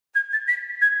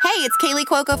Hey, it's Kaylee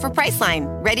Cuoco for Priceline.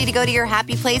 Ready to go to your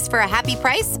happy place for a happy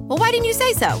price? Well, why didn't you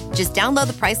say so? Just download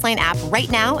the Priceline app right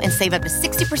now and save up to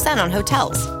 60% on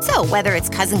hotels. So whether it's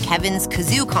Cousin Kevin's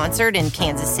Kazoo Concert in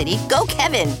Kansas City, go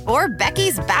Kevin, or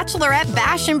Becky's Bachelorette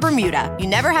Bash in Bermuda, you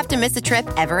never have to miss a trip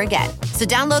ever again. So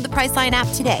download the Priceline app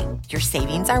today. Your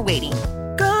savings are waiting.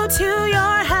 Go to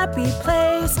your happy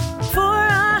place for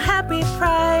a happy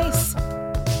price.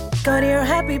 Go to your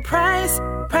happy price,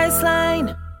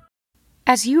 Priceline.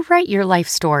 As you write your life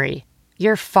story,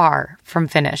 you're far from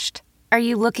finished. Are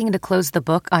you looking to close the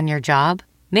book on your job?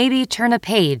 Maybe turn a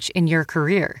page in your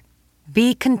career?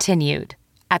 Be continued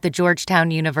at the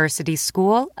Georgetown University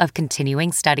School of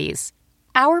Continuing Studies.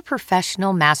 Our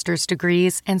professional master's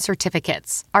degrees and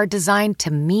certificates are designed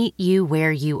to meet you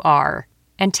where you are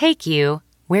and take you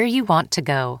where you want to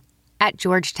go. At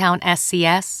Georgetown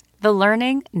SCS, the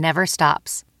learning never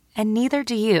stops, and neither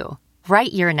do you.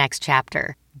 Write your next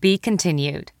chapter. Be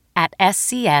continued at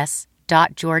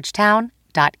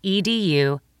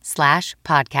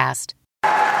scs.georgetown.edu/podcast.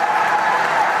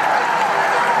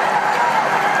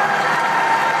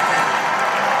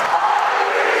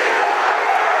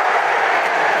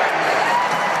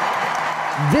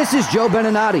 This is Joe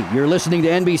Beninati. You're listening to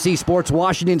NBC Sports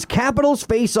Washington's Capitals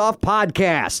Face-Off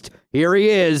podcast. Here he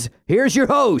is. Here's your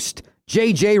host,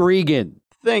 JJ Regan.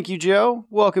 Thank you, Joe.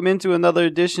 Welcome into another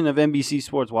edition of NBC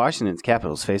Sports Washington's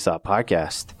Capitals Face-Off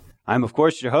podcast. I'm, of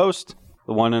course, your host,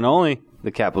 the one and only,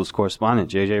 the Capitals correspondent,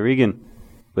 JJ Regan.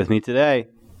 With me today,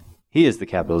 he is the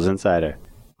Capitals insider.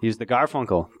 He's the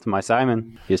Garfunkel to my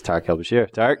Simon. He is Tarek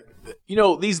El-Bashir. Tarek? You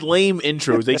know, these lame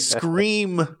intros, they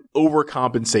scream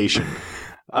overcompensation.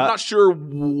 I'm not sure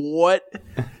what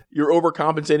you're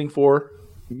overcompensating for.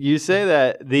 You say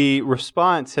that the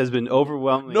response has been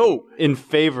overwhelming in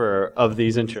favor of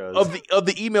these intros. Of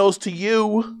the emails to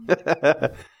you.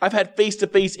 I've had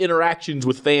face-to-face interactions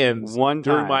with fans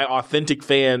during my authentic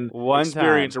fan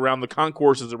experience around the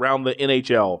concourses around the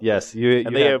NHL. Yes.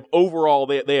 They have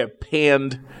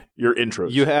panned your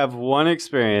intros. You have one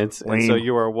experience, and so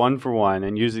you are 1 for 1,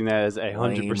 and using that as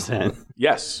 100%.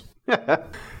 Yes.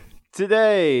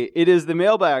 Today, it is the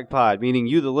Mailbag Pod, meaning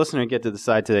you, the listener, get to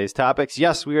decide today's topics.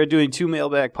 Yes, we are doing 2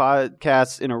 Mailbag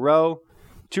podcasts in a row.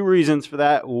 2 reasons for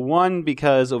that. One,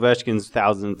 because Ovechkin's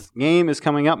 1,000th game is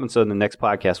coming up, and so the next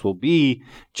podcast will be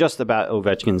just about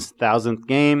Ovechkin's 1,000th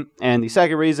game. And the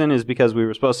second reason is because we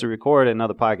were supposed to record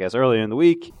another podcast earlier in the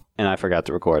week, and I forgot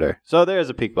to record her. So there's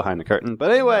a peek behind the curtain. But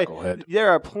anyway, there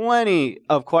are plenty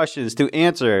of questions to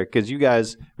answer because you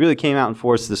guys really came out in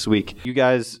force this week. You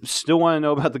guys still want to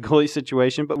know about the goalie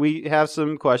situation, but we have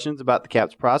some questions about the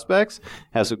Caps prospects,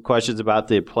 have some questions about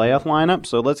the playoff lineup.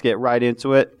 So let's get right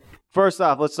into it. First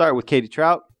off, let's start with Katie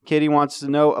Trout. Katie wants to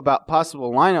know about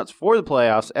possible lineups for the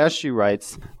playoffs. As she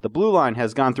writes, the blue line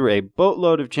has gone through a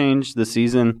boatload of change this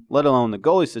season, let alone the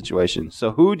goalie situation.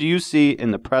 So who do you see in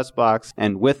the press box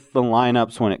and with the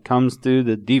lineups when it comes to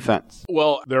the defense?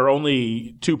 Well, there are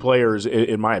only 2 players,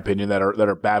 in my opinion, that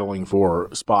are battling for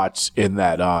spots in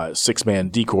that 6-man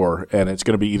decor, and it's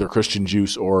going to be either Christian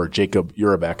Djoos or Jacob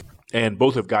Urabek. And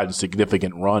both have gotten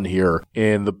significant run here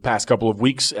in the past couple of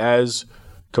weeks as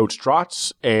Coach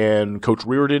Trotz and Coach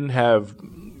Reardon have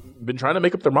been trying to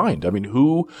make up their mind. I mean,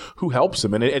 who helps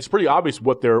them, and it's pretty obvious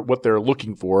what they're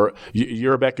looking for.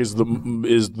 Urabek is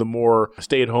the more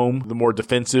stay at home, the more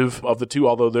defensive of the two.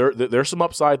 Although there's some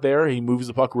upside there, he moves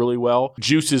the puck really well.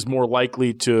 Djoos is more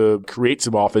likely to create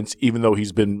some offense, even though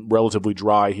he's been relatively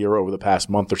dry here over the past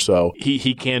month or so.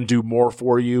 He can do more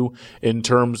for you in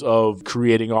terms of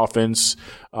creating offense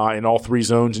in all 3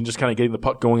 zones and just kind of getting the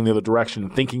puck going the other direction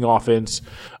and thinking offense.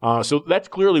 So that's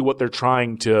clearly what they're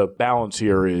trying to balance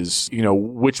here is,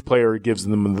 which player gives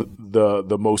them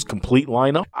the most complete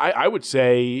lineup. I would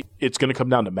say it's going to come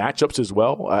down to matchups as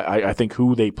well. I think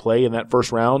who they play in that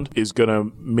first round is going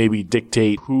to maybe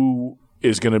dictate who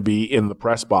is going to be in the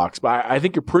press box. But I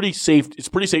think it's pretty safe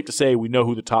to say we know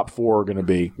who the top 4 are going to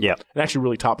be. Yeah. And actually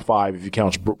really top 5 if you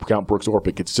count Brooks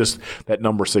Orpik. It's just that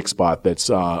number 6 spot that's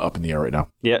up in the air right now.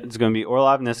 Yeah, it's going to be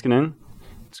Orlov Niskanen.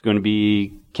 It's going to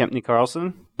be Kempny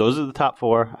Karlsson. Those are the top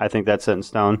 4. I think that's set in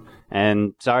stone.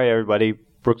 And sorry, everybody,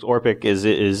 Brooks Orpik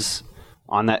is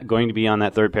on that, going to be on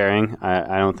that third pairing.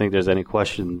 I don't think there's any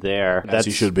question there. As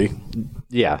he should be.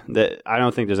 Yeah, I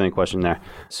don't think there's any question there.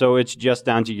 So it's just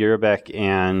down to Urabek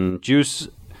and Djoos.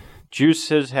 Juice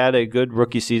has had a good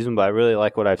rookie season, but I really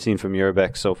like what I've seen from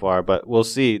Jurabek so far. But we'll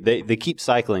see. They keep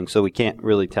cycling, so we can't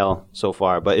really tell so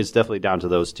far. But it's definitely down to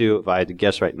those two. If I had to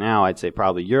guess right now, I'd say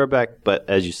probably Jurabek. But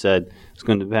as you said, it's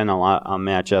going to depend a lot on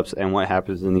matchups and what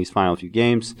happens in these final few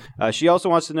games. She also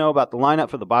wants to know about the lineup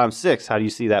for the bottom 6. How do you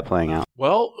see that playing out?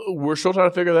 Well, we're still trying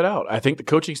to figure that out. I think the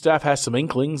coaching staff has some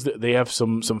inklings. They have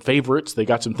some favorites. They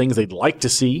got some things they'd like to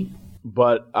see.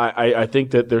 But I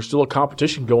think that there's still a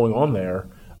competition going on there.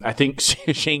 I think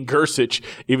Shane Gersich,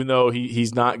 even though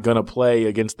he's not going to play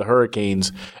against the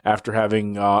Hurricanes after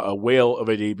having a whale of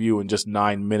a debut in just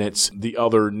 9 minutes the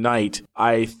other night,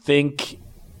 I think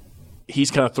he's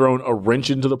kind of thrown a wrench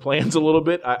into the plans a little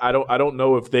bit. I don't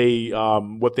know if they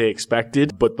what they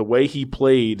expected, but the way he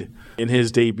played in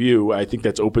his debut, I think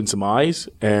that's opened some eyes,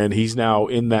 and he's now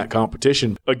in that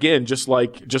competition again. Just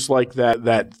like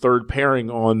that third pairing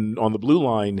on the blue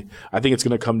line, I think it's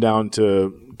going to come down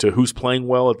to who's playing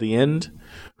well at the end,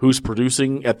 who's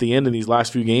producing at the end in these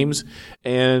last few games,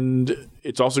 and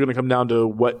it's also going to come down to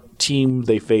what team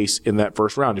they face in that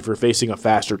first round. If you're facing a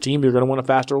faster team, you're going to want a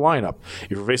faster lineup. If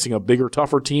you're facing a bigger,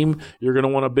 tougher team, you're going to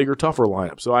want a bigger, tougher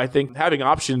lineup. So I think having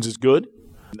options is good.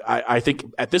 I think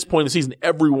at this point in the season,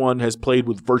 everyone has played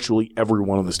with virtually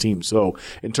everyone on this team. So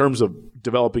in terms of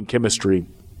developing chemistry,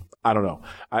 I don't know.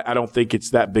 I don't think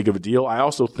it's that big of a deal. I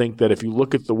also think that if you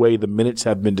look at the way the minutes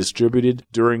have been distributed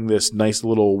during this nice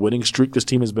little winning streak this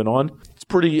team has been on, it's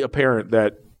pretty apparent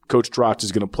that Coach Trotz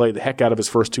is going to play the heck out of his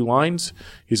first two lines.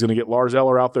 He's going to get Lars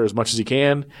Eller out there as much as he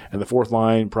can, and the fourth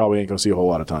line probably ain't going to see a whole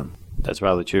lot of time. That's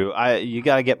probably true. You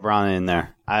got to get Vrana in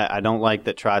there. I don't like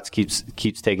that Trotz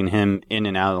keeps taking him in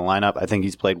and out of the lineup. I think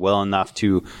he's played well enough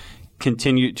to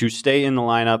continue to stay in the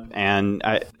lineup, and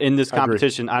in this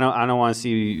competition, I don't want to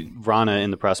see Vrana in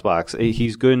the press box.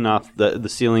 He's good enough. The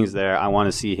ceiling's there. I want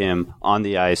to see him on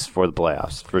the ice for the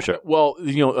playoffs for sure. Well,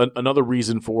 another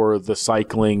reason for the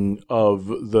cycling of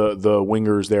the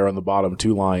wingers there on the bottom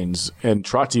two lines, and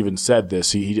Trotz even said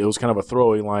this. It was kind of a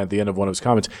throwaway line at the end of one of his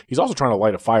comments. He's also trying to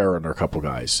light a fire under a couple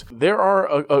guys. There are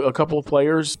a couple of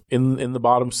players in the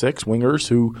bottom 6 wingers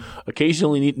who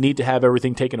occasionally need to have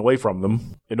everything taken away from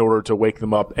them in order to wake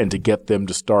them up and to get them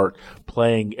to start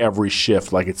playing every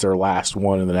shift like it's their last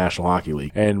one in the National Hockey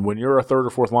League. And when you're a third or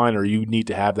fourth liner, you need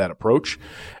to have that approach.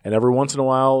 And every once in a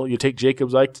while, you take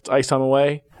Jacob's ice time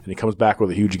away, and he comes back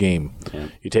with a huge game. Yeah.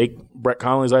 You take Brett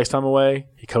Connolly's ice time away,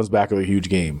 he comes back with a huge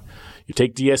game. You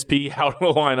take DSP out of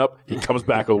the lineup, he comes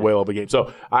back with a whale of a game.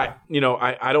 So I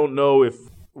don't know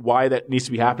why that needs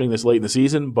to be happening this late in the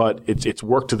season, but it's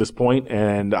worked to this point,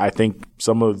 and I think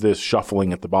some of this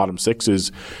shuffling at the bottom 6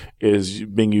 is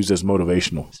being used as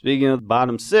motivational. Speaking of the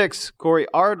bottom 6, Corey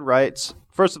Ard writes,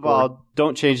 first of all,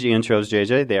 don't change the intros,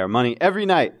 JJ. They are money every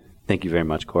night. Thank you very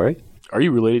much, Corey. Are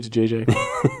you related to JJ?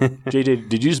 JJ,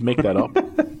 did you just make that up?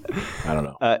 I don't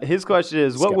know. His question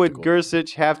is, what would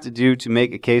Gersich have to do to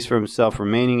make a case for himself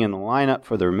remaining in the lineup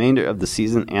for the remainder of the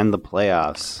season and the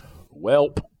playoffs?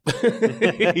 Welp.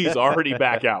 He's already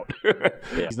back out. Yeah.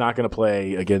 He's not going to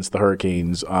play against the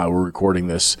Hurricanes. We're recording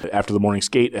this after the morning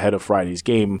skate ahead of Friday's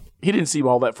game. He didn't seem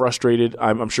all that frustrated.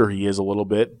 I'm sure he is a little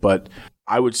bit, but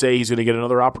I would say he's going to get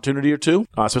another opportunity or two,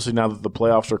 especially now that the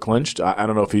playoffs are clinched. I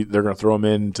don't know if they're going to throw him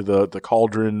into the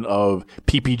cauldron of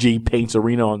PPG Paints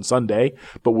Arena on Sunday,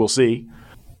 but we'll see.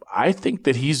 I think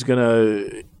that he's going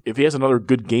to, if he has another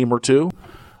good game or two,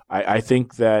 I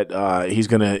think that he's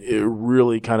going to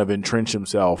really kind of entrench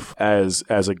himself as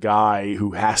a guy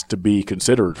who has to be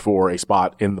considered for a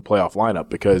spot in the playoff lineup,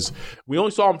 because we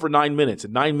only saw him for 9 minutes,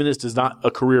 and 9 minutes is not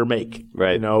a career make.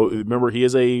 Right. Remember, he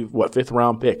is a 5th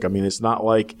round pick. I mean, it's not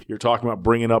like you're talking about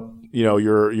bringing up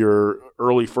your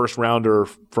early first rounder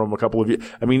from a couple of years.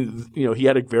 I mean, he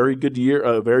had a very good year,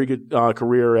 a very good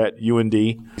career at UND.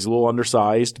 He's a little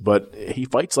undersized, but he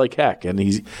fights like heck. And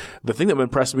the thing that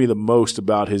impressed me the most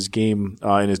about his game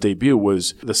in his debut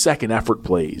was the second effort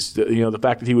plays. The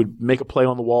fact that he would make a play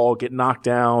on the wall, get knocked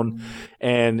down,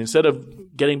 and instead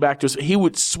of getting back to he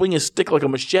would swing his stick like a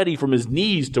machete from his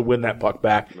knees to win that puck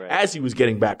back as he was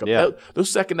getting back up. Yeah.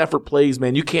 Those second effort plays,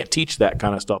 man, you can't teach that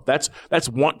kind of stuff. That's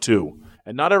want to.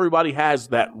 And not everybody has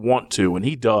that want to, and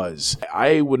he does.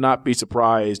 I would not be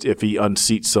surprised if he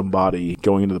unseats somebody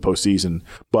going into the postseason,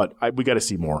 but we got to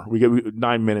see more. We got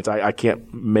 9 minutes. I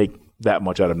can't make that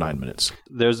much out of 9 minutes.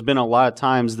 There's been a lot of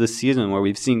times this season where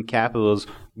we've seen Capitals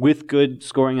with good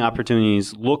scoring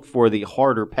opportunities look for the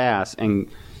harder pass and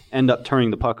end up turning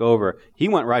the puck over. He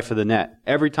went right for the net.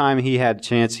 Every time he had a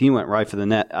chance, he went right for the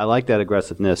net. I like that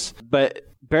aggressiveness. But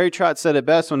Barry Trotz said it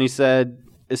best when he said,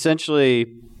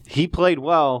 essentially, he played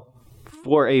well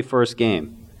for a first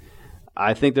game.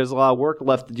 I think there's a lot of work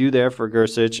left to do there for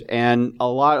Gersic, and a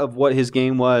lot of what his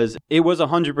game was, it was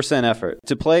 100% effort.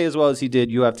 To play as well as he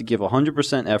did, you have to give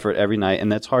 100% effort every night,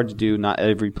 and that's hard to do. Not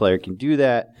every player can do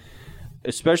that,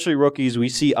 especially rookies. We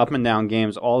see up and down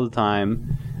games all the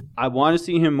time. I want to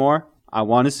see him more. I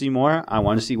want to see more. I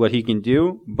want to see what he can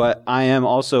do, but I am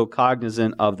also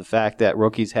cognizant of the fact that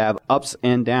rookies have ups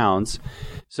and downs.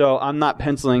 So I'm not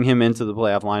penciling him into the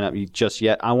playoff lineup just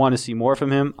yet. I want to see more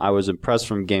from him. I was impressed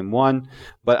from game one,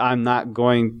 but I'm not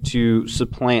going to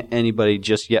supplant anybody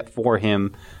just yet for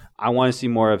him. I want to see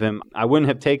more of him. I wouldn't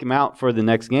have taken him out for the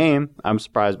next game. I'm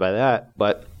surprised by that,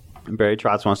 but Barry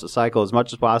Trotz wants to cycle as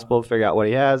much as possible, figure out what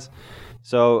he has.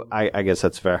 So I guess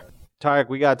that's fair. Tarek,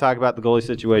 we got to talk about the goalie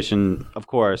situation, of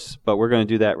course, but we're going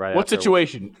to do that right after. What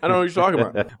situation? I don't know what you're talking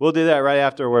about. We'll do that right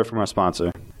after a word from our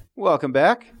sponsor. Welcome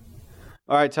back.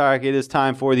 All right, Tarek, it is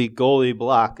time for the goalie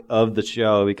block of the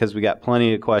show because we got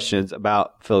plenty of questions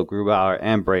about Philip Grubauer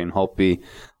and Braden Holtby.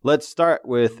 Let's start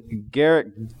with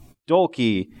Garrett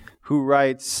Dolke, who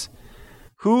writes,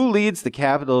 who leads the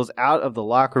Capitals out of the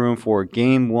locker room for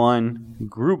Game 1,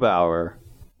 Grubauer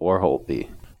or Holtby?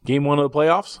 Game 1 of the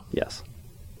playoffs? Yes.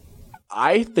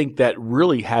 I think that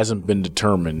really hasn't been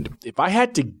determined. If I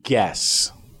had to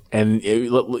guess, and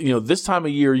this time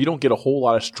of year, you don't get a whole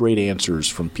lot of straight answers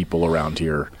from people around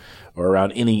here or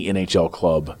around any NHL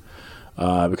club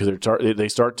because they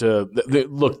start to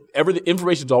look. The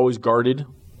information's always guarded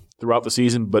throughout the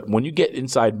season, but when you get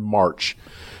inside March,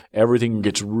 everything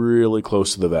gets really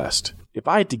close to the vest. If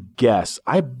I had to guess,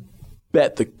 I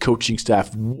bet the coaching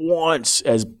staff wants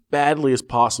as badly as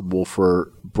possible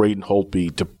for Braden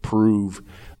Holtby to prove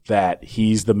that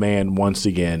he's the man once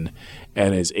again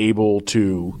and is able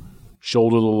to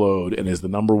shoulder the load and is the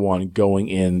number one going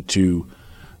into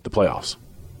the playoffs.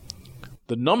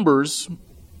 The numbers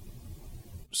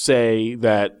say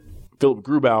that Philip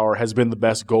Grubauer has been the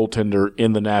best goaltender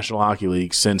in the National Hockey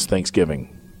League since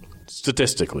Thanksgiving.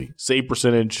 Statistically, save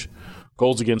percentage,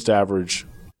 goals against average,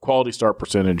 quality start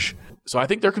percentage. So I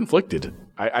think they're conflicted.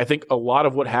 I think a lot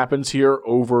of what happens here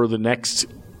over the next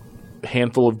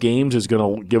handful of games is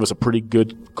going to give us a pretty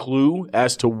good clue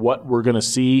as to what we're going to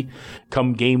see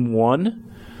come Game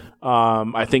 1.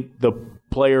 I think the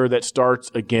player that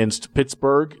starts against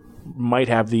Pittsburgh might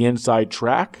have the inside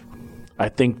track. I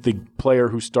think the player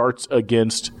who starts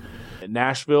against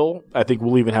Nashville, I think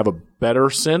will even have a better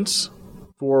sense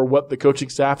for what the coaching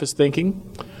staff is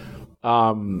thinking.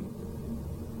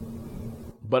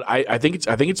 But I think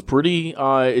it's a pretty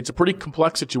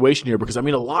complex situation here because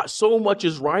so much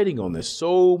is riding on this.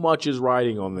 So much is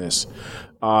riding on this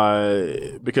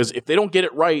because if they don't get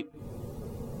it right,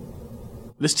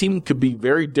 this team could be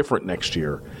very different next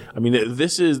year. I mean,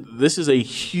 this is a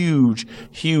huge,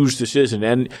 huge decision.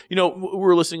 And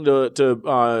we're listening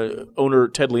to owner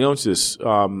Ted Leonsis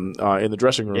in the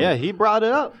dressing room. Yeah, he brought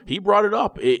it up.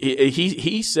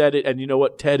 He said it, and you know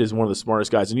what? Ted is one of the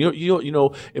smartest guys. And you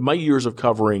know, in my years of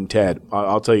covering Ted,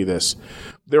 I'll tell you this: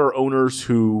 there are owners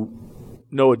who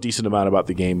know a decent amount about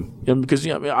the game, because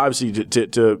obviously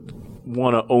to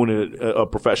want to own a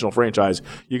professional franchise,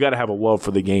 you got to have a love for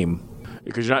the game.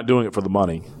 Because you're not doing it for the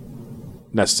money,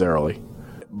 necessarily.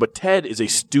 But Ted is a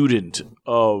student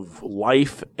of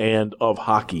life and of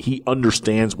hockey. He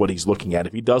understands what he's looking at.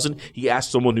 If he doesn't, he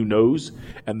asks someone who knows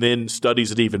and then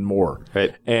studies it even more.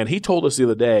 Right. And he told us the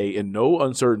other day, in no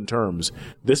uncertain terms,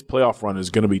 this playoff run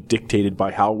is going to be dictated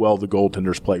by how well the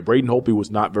goaltenders play. Braden Holtby was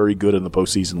not very good in the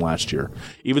postseason last year.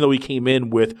 Even though he came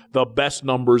in with the best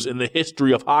numbers in the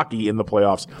history of hockey in the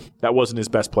playoffs, that wasn't his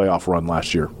best playoff run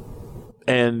last year.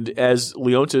 And as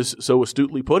Leontis so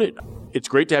astutely put it, it's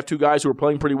great to have two guys who are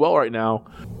playing pretty well right now.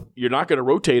 You're not going to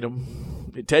rotate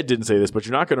them. Ted didn't say this, but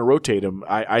you're not going to rotate them.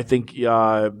 I think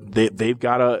they've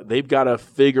got to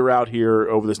figure out here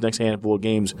over this next handful of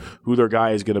games who their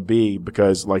guy is going to be,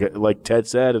 because like Ted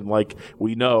said, and like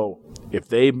we know, if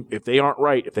they aren't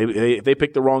right, if they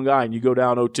pick the wrong guy and you go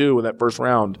down 0-2 in that first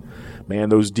round, man,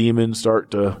 those demons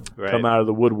start to come out of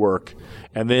the woodwork.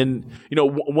 And then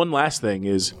one last thing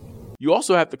is, you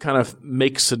also have to kind of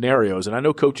make scenarios, and I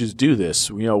know coaches do this.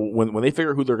 When they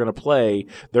figure who they're going to play,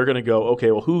 they're going to go,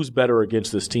 okay, well, who's better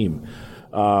against this team?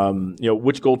 Which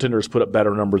goaltenders put up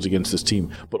better numbers against this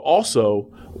team? But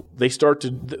also, they start to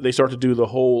do the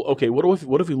whole, okay, what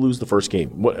if we lose the first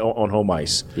game on home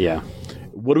ice? Yeah.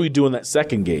 What do we do in that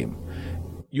second game?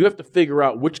 You have to figure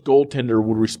out which goaltender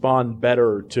would respond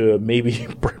better to maybe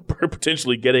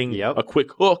potentially getting a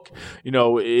quick hook.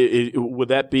 Would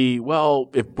that be, well,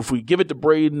 if we give it to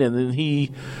Braden and then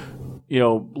he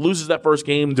loses that first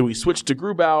game, do we switch to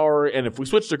Grubauer? And if we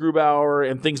switch to Grubauer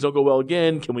and things don't go well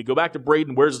again, can we go back to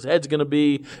Braden? Where's his head's going to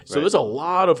be? So there's a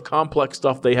lot of complex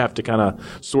stuff they have to kind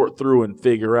of sort through and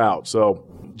figure out. So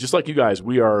just like you guys,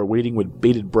 we are waiting with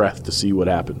bated breath to see what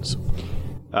happens.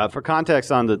 For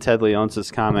context on the Ted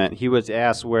Leonsis comment, he was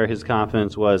asked where his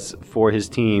confidence was for his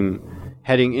team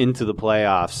heading into the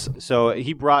playoffs. So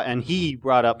he brought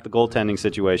up the goaltending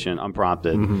situation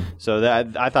unprompted. Mm-hmm. So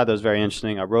that I thought that was very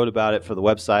interesting. I wrote about it for the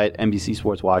website,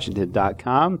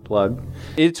 NBCSportsWashington.com. Plug.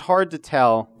 It's hard to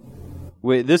tell.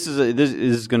 This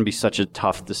is going to be such a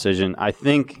tough decision. I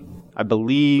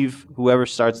believe whoever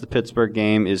starts the Pittsburgh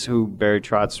game is who Barry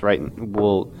Trotz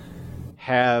will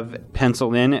have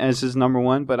penciled in as his number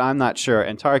one, but I'm not sure.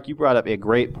 And Tarek, you brought up a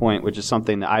great point, which is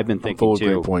something that I've been thinking full too.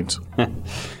 Of great points.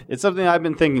 It's something I've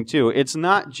been thinking too. It's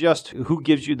not just who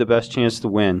gives you the best chance to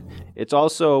win. It's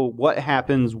also what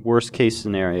happens worst case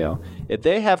scenario. If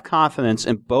they have confidence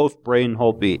in both Braden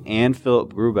Holtby and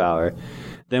Philip Grubauer,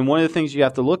 then one of the things you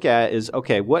have to look at is,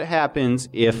 okay, what happens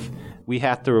if we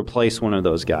have to replace one of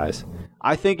those guys?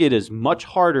 I think it is much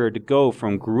harder to go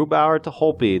from Grubauer to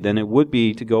Holtby than it would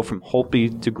be to go from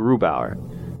Holtby to Grubauer.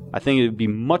 I think it would be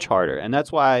much harder, and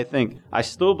that's why I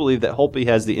still believe that Holtby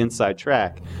has the inside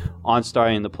track on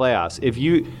starting in the playoffs. If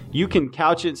you can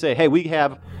couch it and say, hey, we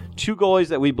have two goalies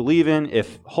that we believe in.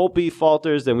 If Holtby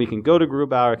falters, then we can go to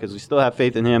Grubauer because we still have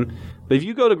faith in him. But if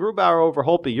you go to Grubauer over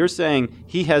Holtby, you're saying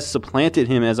he has supplanted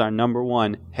him as our number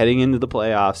one heading into the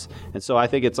playoffs. And so I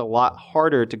think it's a lot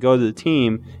harder to go to the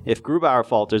team if Grubauer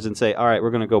falters and say, all right,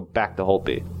 we're going to go back to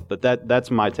Holtby. But that's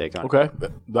my take on it. Okay.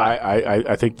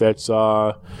 I think that's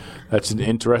an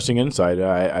interesting insight.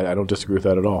 I don't disagree with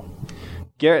that at all.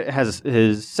 Garrett has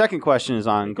his second question is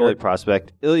on goalie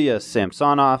prospect Ilya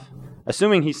Samsonov.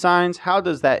 Assuming he signs, how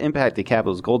does that impact the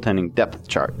Capitals' goaltending depth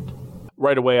chart?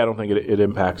 Right away, I don't think it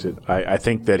impacts it. I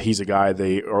think that he's a guy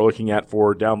they are looking at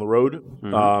for down the road.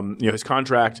 Mm-hmm. His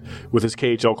contract with his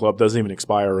KHL club doesn't even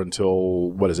expire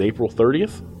until, April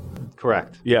 30th?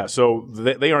 Correct. Yeah, so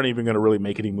they aren't even going to really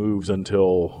make any moves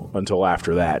until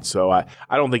after that. So I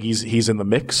don't think he's in the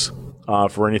mix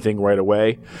for anything right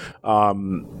away.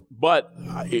 But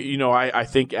I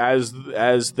think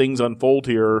as things unfold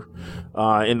here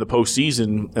in the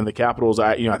postseason and the Capitals,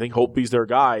 I think Holtby's their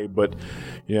guy. But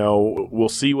we'll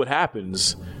see what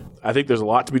happens. I think there's a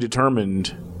lot to be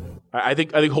determined. I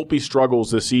think Holtby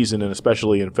struggles this season, and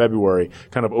especially in February,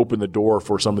 kind of opened the door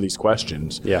for some of these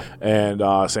questions. Yeah. And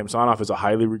Samsonov is a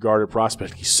highly regarded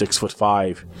prospect. He's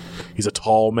 6'5". He's a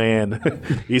tall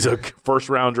man. He's a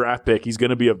first-round draft pick. He's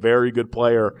going to be a very good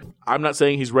player. I'm not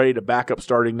saying he's ready to back up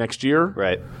starting next year.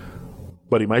 Right.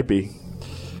 But he might be.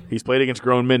 He's played against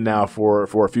grown men now for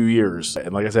a few years,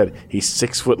 and like I said, he's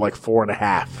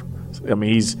 6'4.5". I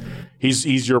mean, he's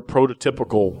your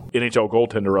prototypical NHL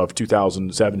goaltender of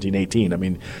 2017-18. I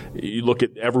mean, you look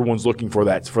at everyone's looking for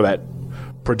that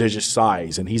prodigious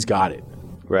size, and he's got it.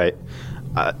 Right.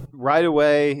 Right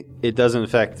away, it doesn't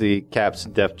affect the Caps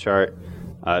depth chart.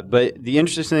 But the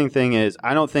interesting thing is,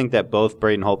 I don't think that both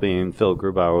Braden Holtby and Phil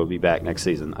Grubauer will be back next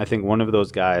season. I think one of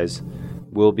those guys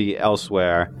will be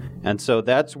elsewhere, and so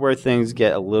that's where things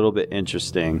get a little bit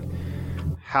interesting.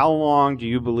 How long do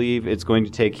you believe it's going to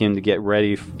take him to get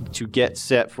ready to get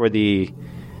set for the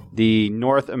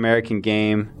North American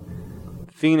game?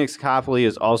 Phoenix Copley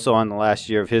is also on the last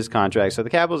year of his contract, so the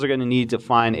Capitals are going to need to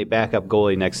find a backup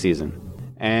goalie next season.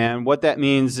 And what that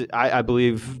means, I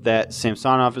believe that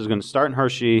Samsonov is going to start in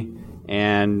Hershey,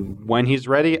 and when he's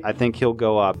ready, I think he'll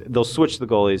go up. They'll switch the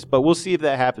goalies, but we'll see if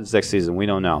that happens next season. We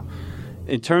don't know.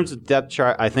 In terms of depth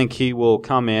chart, I think he will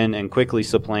come in and quickly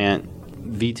supplant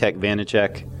Vitek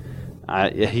Vanacek.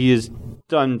 He has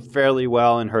done fairly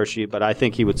well in Hershey, but I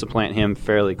think he would supplant him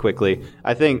fairly quickly.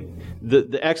 I think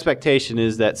the expectation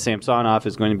is that Samsonov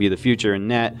is going to be the future in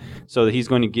net, so that he's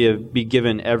going to be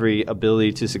given every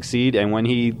ability to succeed. And when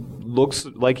he looks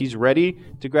like he's ready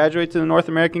to graduate to the North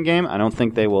American game, I don't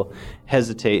think they will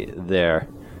hesitate there.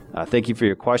 Thank you for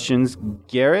your questions,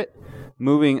 Garrett.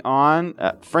 Moving on,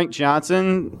 Frank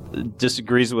Johnson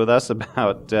disagrees with us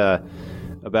about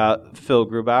Phil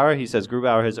Grubauer. He says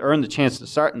Grubauer has earned the chance to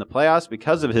start in the playoffs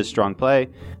because of his strong play.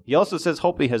 He also says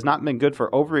Holtby has not been good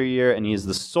for over a year, and he is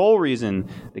the sole reason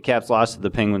the Caps lost to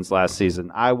the Penguins last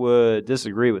season. I would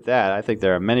disagree with that. I think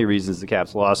there are many reasons the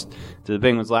Caps lost to the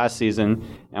Penguins last season.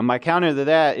 And my counter to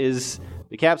that is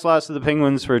the Caps lost to the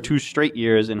Penguins for 2 straight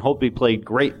years, and Holtby played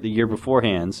great the year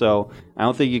beforehand. So I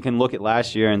don't think you can look at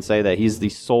last year and say that he's the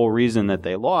sole reason that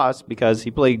they lost, because he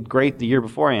played great the year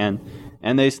beforehand,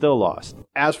 and they still lost.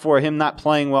 As for him not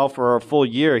playing well for a full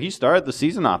year, he started the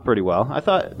season off pretty well. I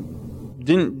thought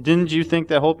Didn't you think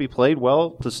that Holtby played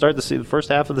well to start the first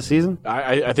half of the season?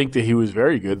 I think that he was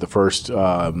very good the first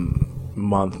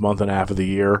month and a half of the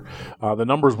year. The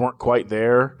numbers weren't quite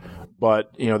there,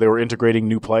 but they were integrating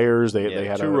new players. They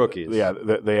had 2 rookies. Yeah,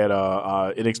 they had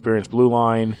a inexperienced blue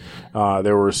line.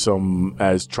 There was some,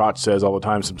 as Trotz says all the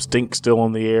time, some stink still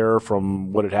in the air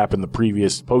from what had happened the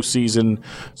previous postseason.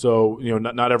 So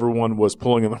not everyone was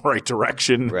pulling in the right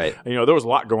direction. Right. There was a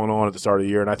lot going on at the start of the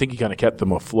year, and I think he kind of kept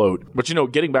them afloat. But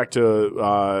getting back to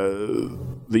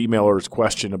the emailer's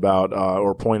question about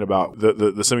or point about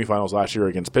the semifinals last year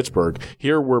against Pittsburgh,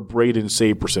 here were Braden's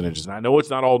save percentages. And I know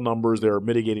it's not all numbers; there are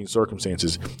mitigating circumstances.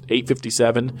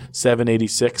 857,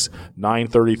 786,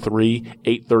 933,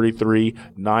 833,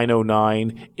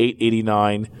 909,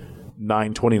 889,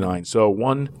 929. So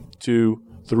 1, 2,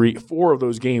 3, 4 of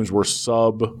those games were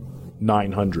sub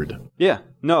 900. Yeah.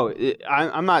 No,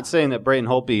 I'm not saying that Braden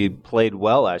Holtby played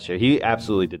well last year. He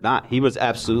absolutely did not. He was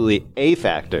absolutely a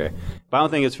factor. But I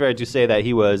don't think it's fair to say that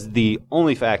he was the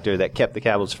only factor that kept the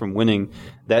Capitals from winning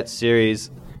that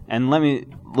series. And let me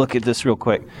look at this real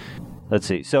quick. Let's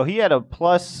see. So he had a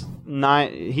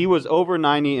 +9. He was over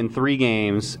 90 in 3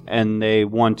 games, and they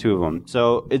won 2 of them.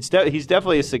 So he's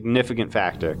definitely a significant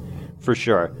factor, for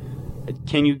sure.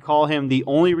 Can you call him the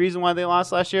only reason why they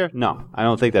lost last year? No, I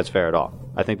don't think that's fair at all.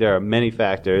 I think there are many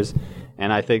factors,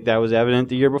 and I think that was evident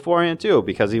the year beforehand too,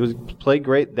 because he played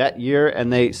great that year,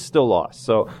 and they still lost.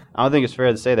 So I don't think it's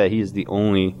fair to say that he is the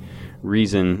only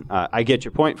reason. I get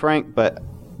your point, Frank, but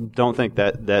don't think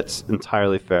that that's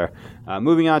entirely fair.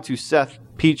 Moving on to Seth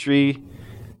Petrie.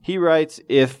 He writes,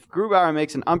 if Grubauer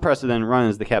makes an unprecedented run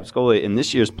as the Caps goalie in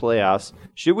this year's playoffs,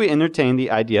 should we entertain the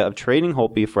idea of trading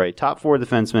Holtby for a top 4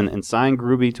 defenseman and sign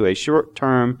Gruby to a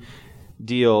short-term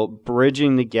deal,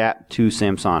 bridging the gap to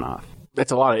Samsonov?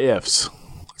 That's a lot of ifs.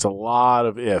 It's a lot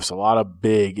of ifs, a lot of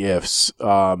big ifs.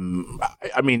 I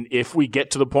mean, if we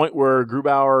get to the point where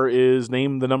Grubauer is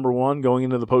named the number 1 going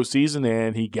into the postseason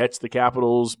and he gets the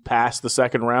Capitals past the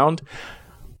second round,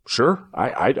 sure,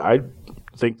 I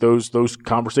think those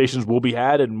conversations will be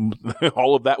had and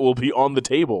all of that will be on the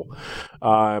table.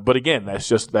 But again,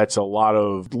 that's a lot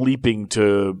of leaping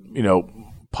to,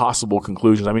 possible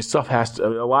conclusions. I mean,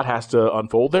 a lot has to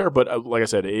unfold there. But like I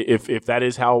said, if that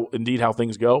is how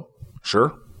things go,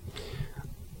 sure.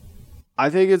 I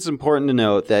think it's important to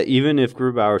note that even if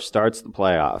Grubauer starts the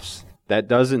playoffs, that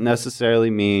doesn't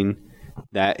necessarily mean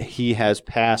that he has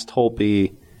passed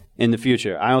Holtby in the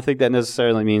future. I don't think that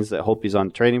necessarily means that Holtby's on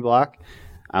the trading block.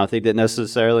 I don't think that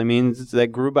necessarily means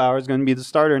that Grubauer is going to be the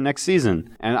starter next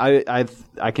season. And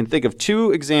I can think of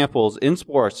 2 examples in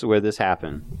sports where this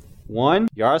happened. One,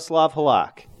 Yaroslav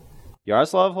Halak.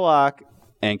 Yaroslav Halak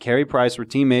and Carey Price were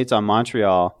teammates on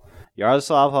Montreal.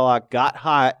 Yaroslav Halak got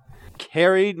hot,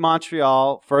 carried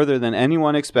Montreal further than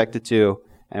anyone expected to.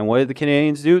 And what did the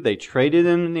Canadiens do? They traded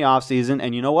him in the offseason.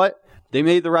 And you know what? They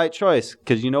made the right choice.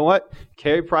 Because you know what?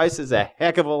 Carey Price is a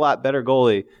heck of a lot better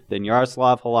goalie than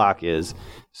Yaroslav Halak is.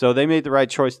 So they made the right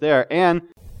choice there. And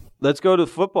let's go to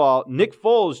football. Nick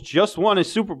Foles just won a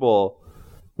Super Bowl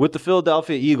with the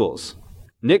Philadelphia Eagles.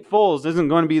 Nick Foles isn't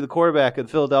going to be the quarterback of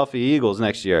the Philadelphia Eagles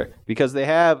next year because they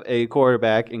have a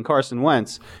quarterback in Carson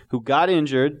Wentz who got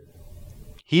injured.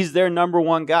 He's their number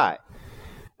 1 guy.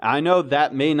 I know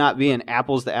that may not be an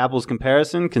apples-to-apples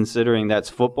comparison considering that's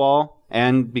football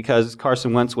and because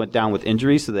Carson Wentz went down with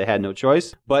injury, so they had no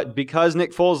choice. But because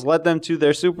Nick Foles led them to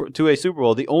a Super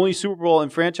Bowl, the only Super Bowl in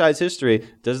franchise history,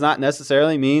 does not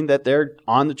necessarily mean that they're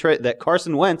on the that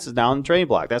Carson Wentz is now on the trading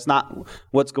block. That's not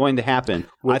what's going to happen.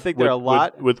 I think there are a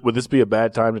lot. Would this be a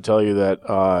bad time to tell you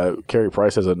that Carey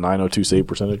Price has a .902 save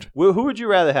percentage? Who would you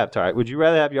rather have, Tarek? Would you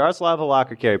rather have Yaroslav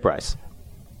Halak or Carey Price?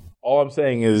 All I'm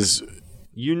saying is,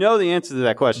 you know the answer to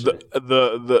that question.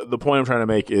 The point I'm trying to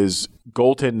make is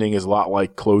goaltending is a lot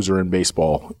like closer in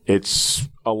baseball. It's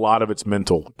a lot of it's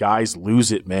mental. Guys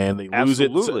lose it, man. They lose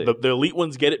Absolutely. it. The elite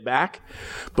ones get it back,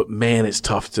 but man, it's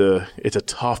a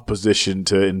tough position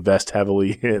to invest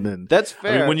heavily in. And that's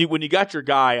fair. I mean, when you got your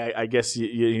guy, I guess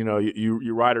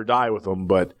you ride or die with them.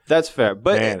 But that's fair.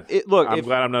 But man, look, I'm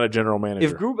glad I'm not a general manager.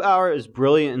 If Grubauer is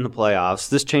brilliant in the playoffs,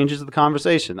 this changes the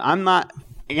conversation. I'm not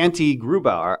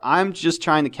anti-Grubauer. I'm just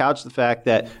trying to couch the fact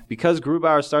that because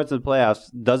Grubauer starts in the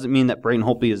playoffs doesn't mean that Braden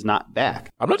Holtby is not back.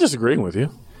 I'm not disagreeing with you.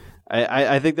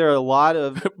 I think there are a lot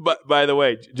of... But by the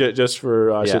way, just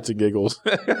for shits and giggles,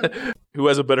 who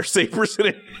has a better save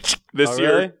percentage this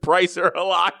year, really? Price or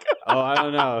Halak? Oh, I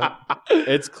don't know.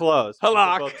 It's close.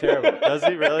 Halak. Both terrible. Does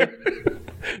he really?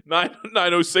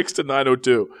 906 to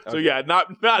 902. Okay. So yeah,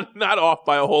 not off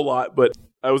by a whole lot, but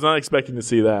I was not expecting to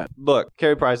see that. Look,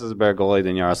 Carey Price is a better goalie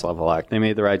than Yaroslav Halak. They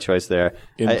made the right choice there.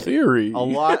 In theory. A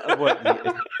lot of what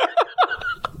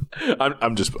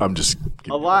I'm just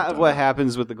a lot of what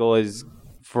happens with the goalies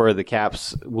for the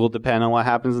Caps will depend on what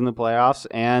happens in the playoffs,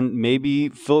 and maybe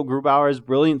Phil Grubauer is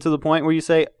brilliant to the point where you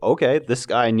say, okay, this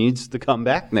guy needs to come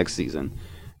back next season.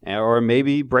 Or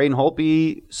maybe Braden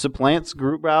Holtby supplants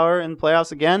Grubauer in the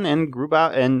playoffs again, and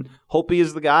Holtby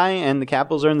is the guy, and the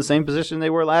Capitals are in the same position they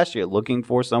were last year, looking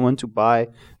for someone to buy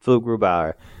Phil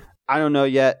Grubauer. I don't know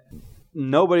yet.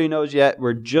 Nobody knows yet.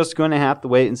 We're just going to have to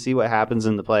wait and see what happens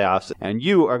in the playoffs. And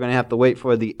you are going to have to wait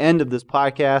for the end of this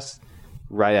podcast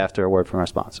right after a word from our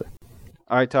sponsor.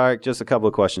 All right, Tarek, just a couple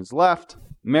of questions left.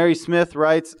 Mary Smith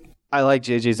writes, I like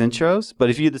JJ's intros, but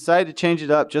if you decide to change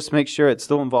it up, just make sure it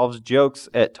still involves jokes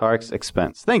at Tarek's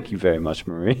expense. Thank you very much,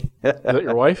 Marie. Is that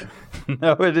your wife?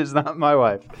 No, it is not my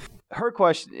wife. Her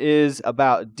question is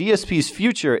about DSP's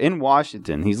future in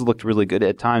Washington. He's looked really good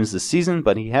at times this season,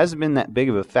 but he hasn't been that big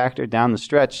of a factor down the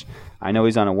stretch. I know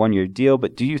he's on a one-year deal,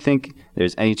 but do you think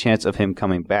there's any chance of him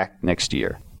coming back next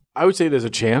year? I would say there's a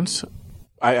chance.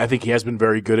 I think he has been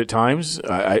very good at times.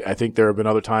 I think there have been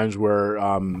other times where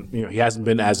he hasn't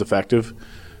been as effective,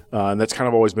 and that's kind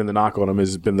of always been the knock on him,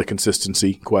 has been the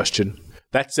consistency question.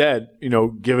 That said,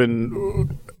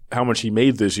 given how much he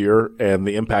made this year and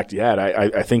the impact he had,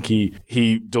 I think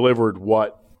he delivered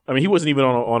what. I mean, he wasn't even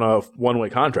on a one-way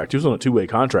contract. He was on a two-way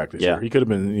contract this year. He could have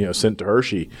been sent to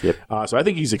Hershey. Yep. So I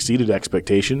think he's exceeded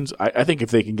expectations. I think if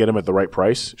they can get him at the right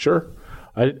price, sure.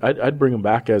 I'd bring him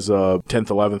back as a 10th,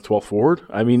 11th, 12th forward.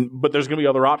 I mean, but there's going to be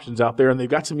other options out there, and they've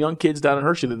got some young kids down in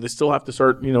Hershey that they still have to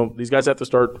start, these guys have to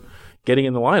start getting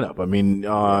in the lineup. I mean,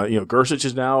 Gersich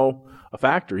is now a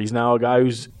factor. He's now a guy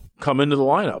who's come into the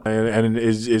lineup and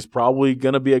is probably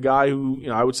going to be a guy who,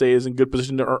 I would say is in good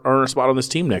position to earn a spot on this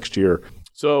team next year.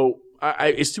 So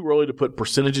it's too early to put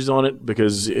percentages on it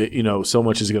because, so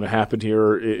much is going to happen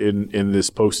here in this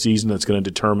postseason that's going to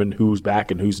determine who's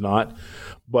back and who's not.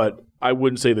 But I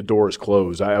wouldn't say the door is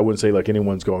closed. I wouldn't say like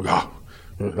anyone's going, that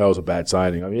was a bad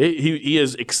signing. I mean, he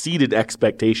has exceeded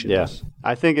expectations. Yes.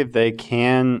 I think if they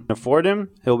can afford him,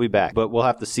 he'll be back. But we'll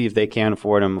have to see if they can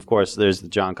afford him. Of course, there's the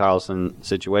John Carlson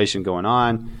situation going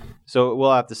on. So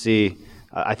we'll have to see.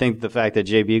 I think the fact that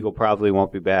Jay Beagle probably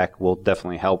won't be back will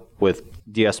definitely help with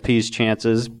DSP's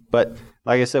chances. But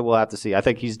like I said, we'll have to see. I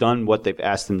think he's done what they've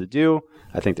asked him to do.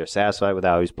 I think they're satisfied with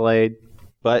how he's played.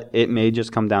 But it may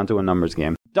just come down to a numbers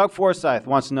game. Doug Forsyth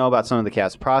wants to know about some of the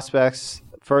Caps prospects.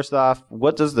 First off,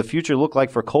 what does the future look like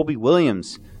for Colby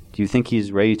Williams? Do you think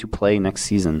he's ready to play next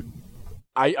season?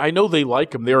 I know they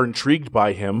like him. They're intrigued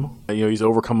by him. He's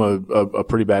overcome a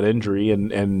pretty bad injury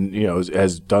and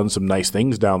has done some nice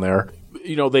things down there.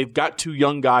 They've got two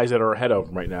young guys that are ahead of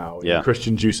him right now. Yeah.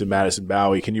 Christian Djoos and Madison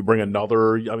Bowie. Can you bring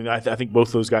another? I mean, I think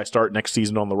both those guys start next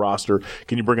season on the roster.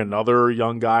 Can you bring another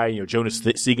young guy? Jonas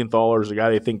Siegenthaler is a guy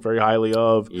they think very highly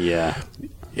of. Yeah.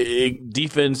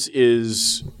 Defense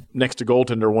is next to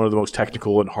goaltender one of the most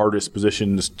technical and hardest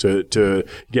positions to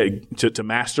get to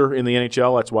master in the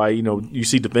NHL. That's why you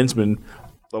see defensemen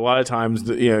a lot of times,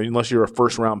 unless you're a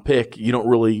first-round pick, you don't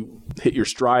really hit your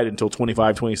stride until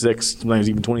 25, 26, sometimes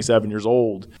even 27 years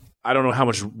old. I don't know how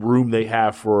much room they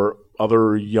have for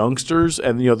other youngsters.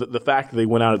 And, the fact that they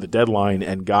went out at the deadline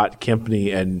and got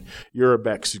Kempny and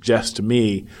Urabek suggests to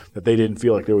me that they didn't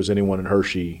feel like there was anyone in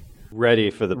Hershey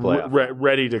ready for the playoff.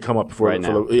 Ready to come up for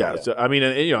now. So, I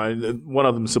mean, one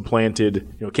of them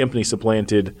supplanted, Kempny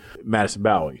supplanted Madison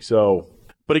Bowie. So...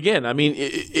 But again, I mean,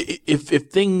 if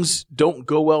things don't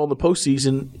go well in the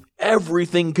postseason,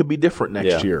 everything could be different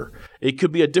next year. It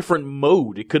could be a different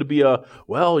mode. It could be that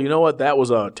was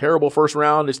a terrible first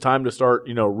round. It's time to start,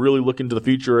 really looking to the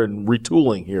future and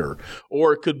retooling here.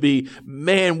 Or it could be,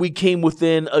 man, we came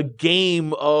within a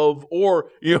game of, or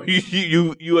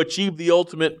you achieved the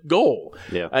ultimate goal.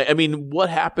 Yeah. I mean, what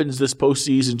happens this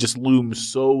postseason just looms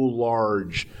so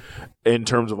large in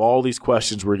terms of all these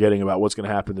questions we're getting about what's going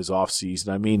to happen this offseason.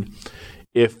 I mean,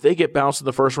 if they get bounced in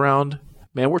the first round,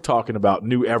 man, we're talking about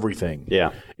new everything.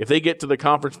 Yeah. If they get to the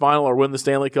conference final or win the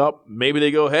Stanley Cup, maybe they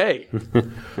go, hey,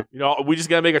 we just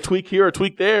got to make a tweak here, a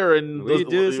tweak there, and we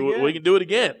can do it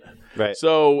again. Right.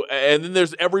 So, and then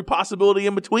there's every possibility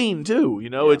in between too.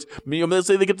 Let's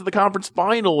say they get to the conference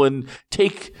final and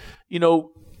take,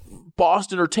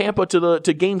 Boston or Tampa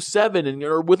to Game 7 and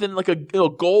are within like a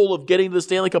goal of getting to the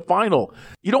Stanley Cup final.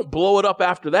 You don't blow it up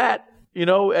after that.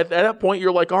 At that point,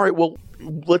 you're like, all right, well,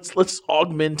 let's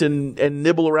augment and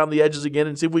nibble around the edges again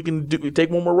and see if we can take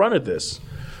one more run at this.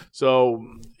 So,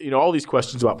 all these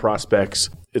questions about prospects,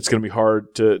 it's going to be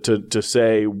hard to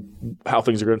say how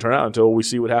things are going to turn out until we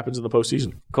see what happens in the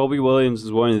postseason. Colby Williams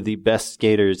is one of the best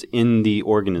skaters in the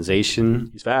organization.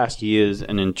 He's fast. He is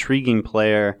an intriguing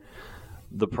player.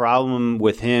 The problem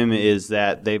with him is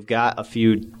that they've got a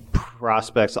few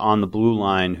prospects on the blue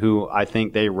line who I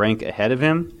think they rank ahead of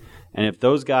him. And if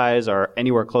those guys are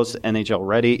anywhere close to NHL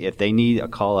ready, if they need a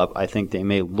call-up, I think they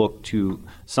may look to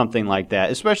something like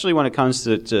that, especially when it comes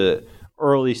to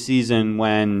early season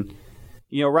when,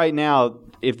 right now,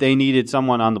 if they needed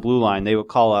someone on the blue line, they would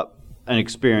call up an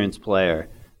experienced player,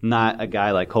 not a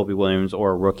guy like Colby Williams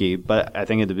or a rookie. But I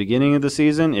think at the beginning of the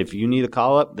season, if you need a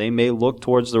call-up, they may look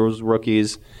towards those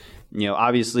rookies.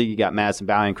 Obviously, you got Madison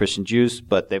Bowey and Christian Djoos,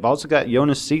 but they've also got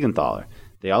Jonas Siegenthaler.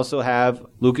 They also have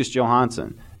Lucas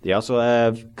Johansson. They also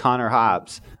have Connor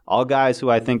Hobbs, all guys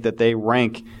who I think that they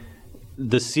rank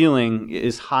the ceiling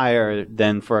is higher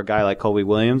than for a guy like Colby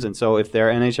Williams. And so if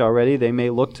they're NHL ready, they may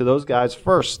look to those guys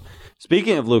first.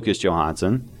 Speaking of Lucas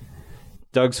Johansson,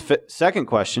 Doug's second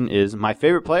question is, my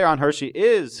favorite player on Hershey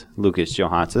is Lucas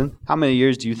Johansson. How many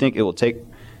years do you think it will take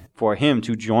for him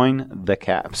to join the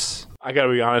Caps? I got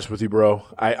to be honest with you, bro.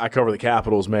 I cover the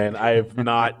Capitals, man. I have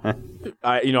not.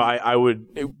 I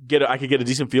could get a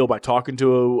decent feel by talking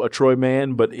to a Troy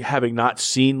man, but having not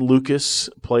seen Lucas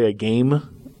play a game,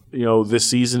 this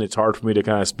season, it's hard for me to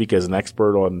kind of speak as an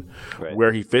expert on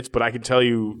where he fits. But I can tell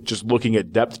you, just looking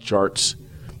at depth charts,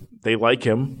 they like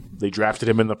him. They drafted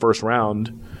him in the first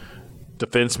round.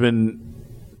 Defensemen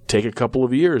take a couple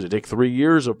of years. It takes 3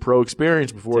 years of pro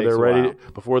experience before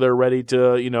they're ready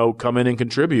to come in and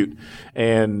contribute.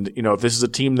 And if this is a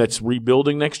team that's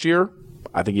rebuilding next year,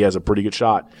 I think he has a pretty good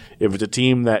shot. If it's a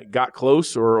team that got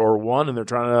close or won and they're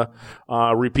trying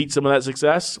to repeat some of that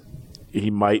success, he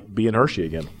might be in Hershey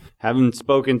again. Having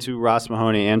spoken to Ross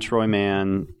Mahoney and Troy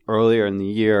Mann earlier in the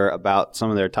year about some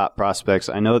of their top prospects,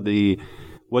 I know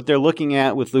what they're looking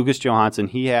at with Lucas Johansson,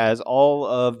 he has all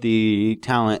of the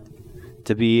talent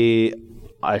to be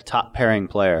a top pairing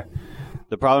player.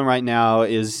 The problem right now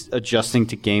is adjusting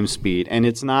to game speed. And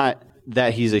it's not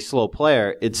that he's a slow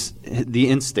player, it's the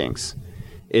instincts.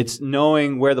 It's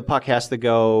knowing where the puck has to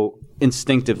go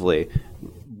instinctively.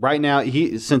 Right now,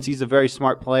 since he's a very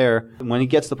smart player, when he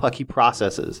gets the puck, he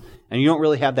processes. And you don't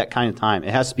really have that kind of time. It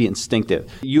has to be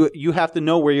instinctive. You have to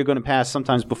know where you're going to pass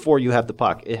sometimes before you have the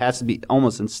puck. It has to be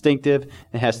almost instinctive.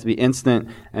 It has to be instant.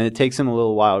 And it takes him a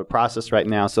little while to process right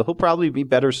now. So he'll probably be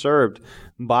better served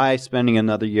by spending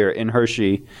another year in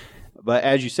Hershey. But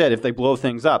as you said, if they blow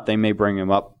things up, they may bring him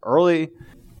up early.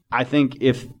 I think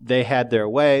if they had their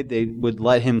way, they would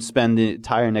let him spend the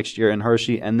entire next year in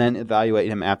Hershey and then evaluate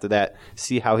him after that,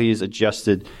 see how he's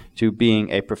adjusted to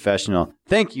being a professional.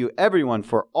 Thank you, everyone,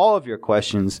 for all of your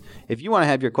questions. If you want to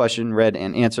have your question read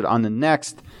and answered on the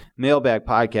next Mailbag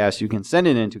podcast, you can send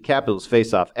it in to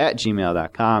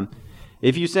capitalsfaceoff@gmail.com.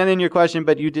 If you send in your question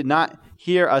but you did not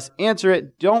hear us answer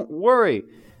it, don't worry.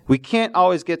 We can't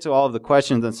always get to all of the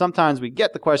questions, and sometimes we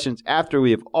get the questions after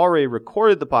we have already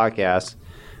recorded the podcast,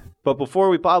 but before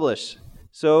we publish.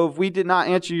 So if we did not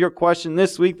answer your question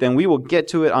this week, then we will get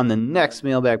to it on the next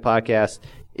Mailbag podcast.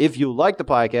 If you like the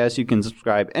podcast, you can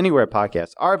subscribe anywhere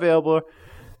podcasts are available,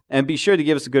 and be sure to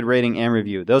give us a good rating and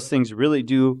review. Those things really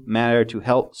do matter to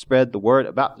help spread the word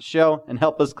about the show and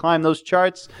help us climb those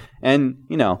charts, and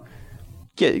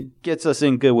gets us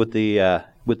in good with the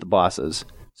bosses.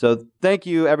 So thank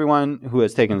you, everyone who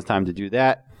has taken the time to do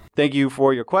that. Thank you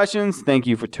for your questions. Thank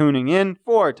you for tuning in.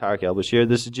 For Tarek El-Bashir,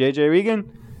 this is JJ Regan.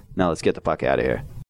 Now let's get the fuck out of here.